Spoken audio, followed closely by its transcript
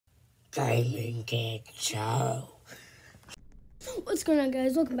Gaming Kid Show. What's going on,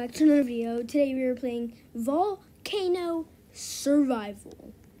 guys? Welcome back to another video. Today we are playing Volcano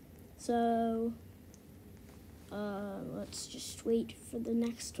Survival. So, let's just wait for the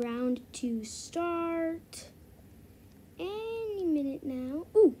next round to start. Any minute now.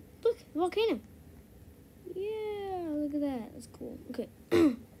 Ooh, look, volcano. Yeah, look at that. That's cool. Okay.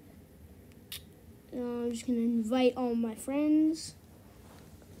 I'm just gonna invite all my friends.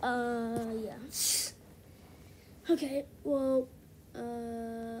 Yeah. Okay, well,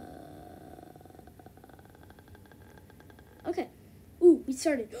 okay. Ooh, we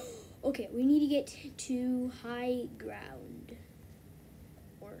started. Okay, we need to get to high ground.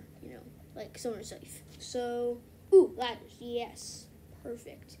 Or, like somewhere safe. So, ooh, ladders, yes.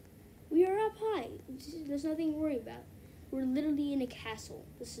 Perfect. We are up high. There's nothing to worry about. We're literally in a castle.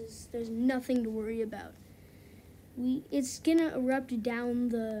 There's nothing to worry about. It's gonna erupt down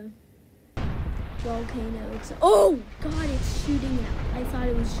the volcano. Oh God, it's shooting out. I thought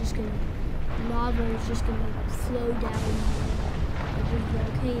it was just lava was just gonna flow down the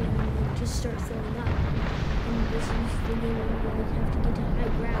volcano and just start filling up. And this is the game where we have to get to high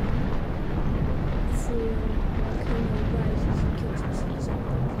ground before the volcano rises and kills us. So,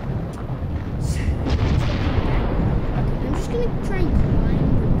 okay, I'm just gonna try and climb the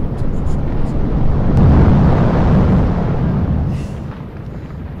mountain for some reason.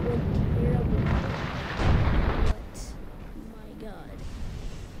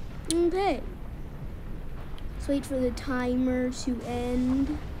 Okay, let's wait for the timer to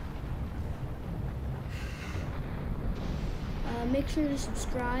end. Make sure to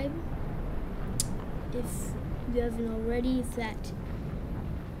subscribe if you haven't already. If that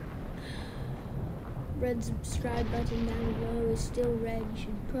red subscribe button down below is still red, you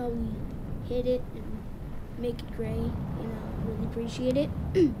should probably hit it and make it gray, and I'll really appreciate it.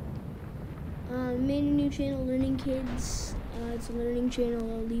 Made a new channel, Learning Kids. It's a learning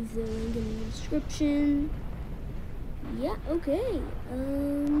channel. I'll leave the link in the description. Yeah, okay.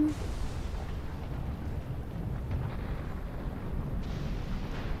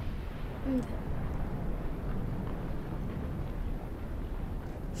 Okay.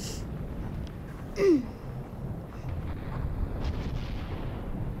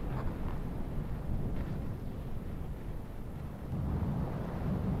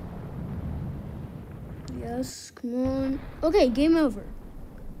 Yes, come on. Okay, game over.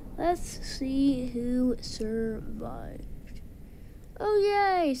 Let's see who survived. Oh,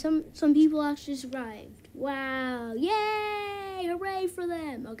 yay! Some people actually survived. Wow! Yay! Hooray for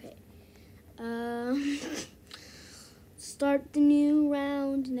them! Okay. Start the new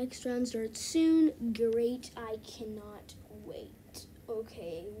round. Next round starts soon. Great. I cannot wait.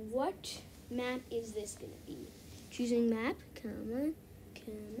 Okay, what map is this gonna be? Choosing map. Come on.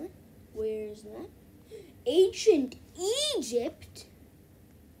 Where's that? Ancient Egypt?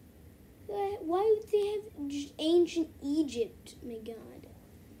 Why would they have ancient Egypt? My God.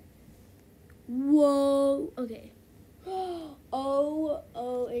 Whoa. Okay.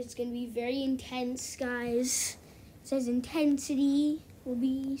 Oh, it's going to be very intense, guys. It says intensity will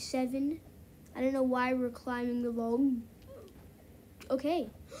be 7. I don't know why we're climbing the wall. Okay.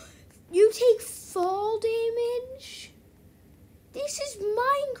 You take fall damage? This is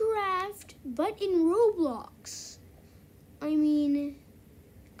Minecraft, but in Roblox. I mean,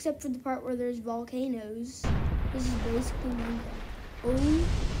 except for the part where there's volcanoes. This is basically Minecraft. Oh.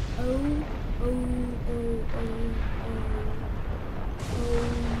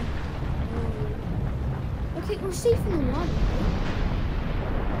 Okay, we're safe in the water, right?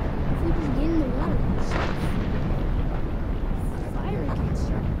 If we just get in the water, we're safe. Fire can't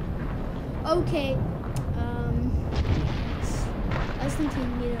start. Okay. I was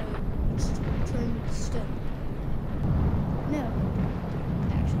thinking, just turn to stone. No.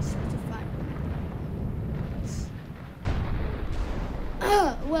 Actually, starts a fire.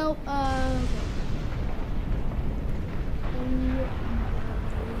 Well, okay. Oh my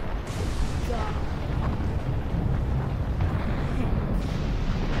God.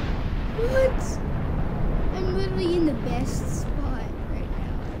 What? I'm literally in the best spot right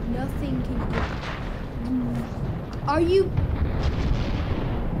now. Nothing can get. Are you?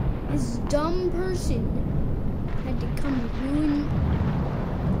 This dumb person had to come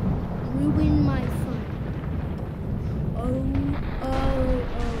ruin my fun. Oh,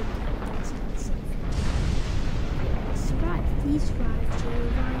 that's not safe. Survive, please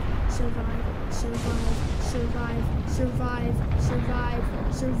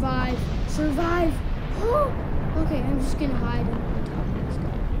survive. Okay, I'm just gonna hide on top of this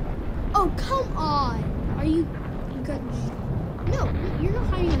guy. Oh, come on! Are you got? No, you're not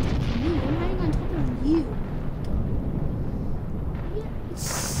hiding on top of me.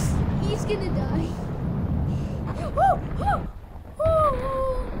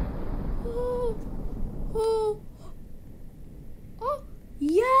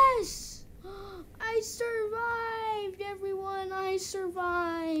 survived, everyone. I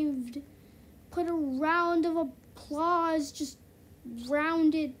survived. Put a round of applause. Just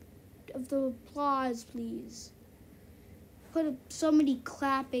rounded of the applause, please. Put somebody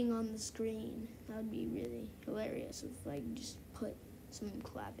clapping on the screen. That would be really hilarious if I just put someone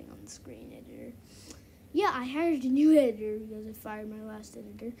clapping on the screen, editor. Yeah, I hired a new editor because I fired my last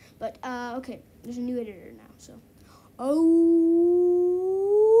editor. But, okay, there's a new editor now, so. Oh!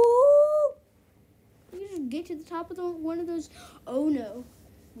 You just get to the top of one of those. Oh, no.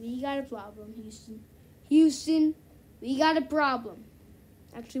 We got a problem, Houston. Houston, we got a problem.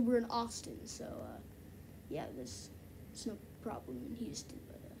 Actually, we're in Austin, so, yeah, there's no problem in Houston,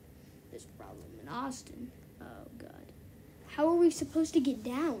 but, there's a problem in Austin. Oh, God. How are we supposed to get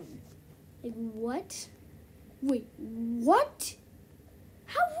down? Like, what? Wait, what?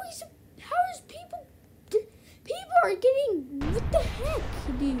 How is people are getting, what the heck,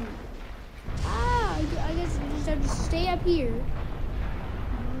 dude? I guess we just have to stay up here.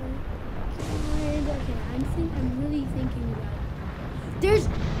 Okay, I'm really thinking about it. There's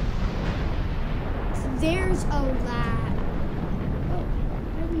a lag. Oh,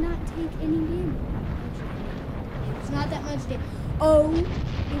 I did not take any damage. Actually, it's not that much damage. Oh,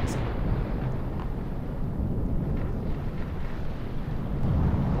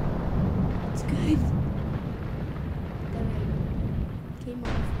 it's good that I came off.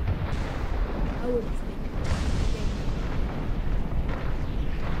 I would have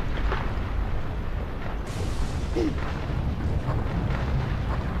been.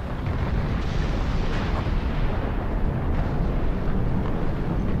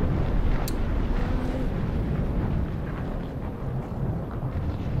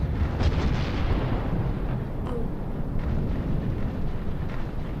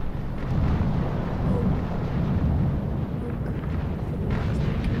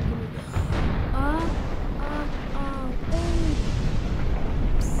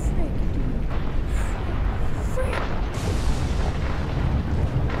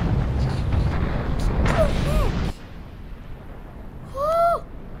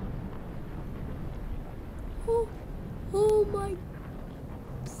 Oh my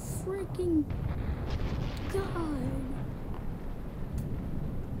freaking God.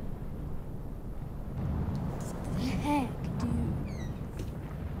 What the heck, dude?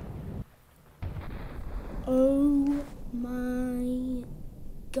 Oh my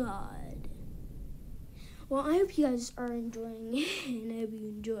God. Well, I hope you guys are enjoying it, and I hope you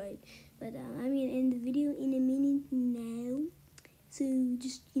enjoyed. But I'm going to end the video in a minute now. So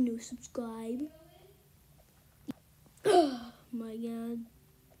just, subscribe. Oh my God.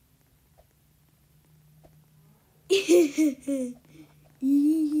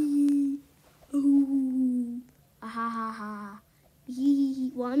 Ooh. Ah ha ha ha.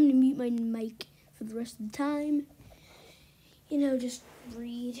 Well, I'm gonna mute my mic for the rest of the time. Just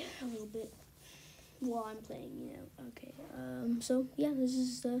read a little bit while I'm playing, Okay. So yeah, this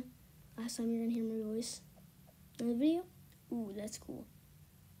is the last time you're gonna hear my voice in the video. Ooh, that's cool.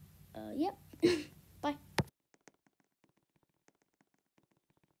 Yep.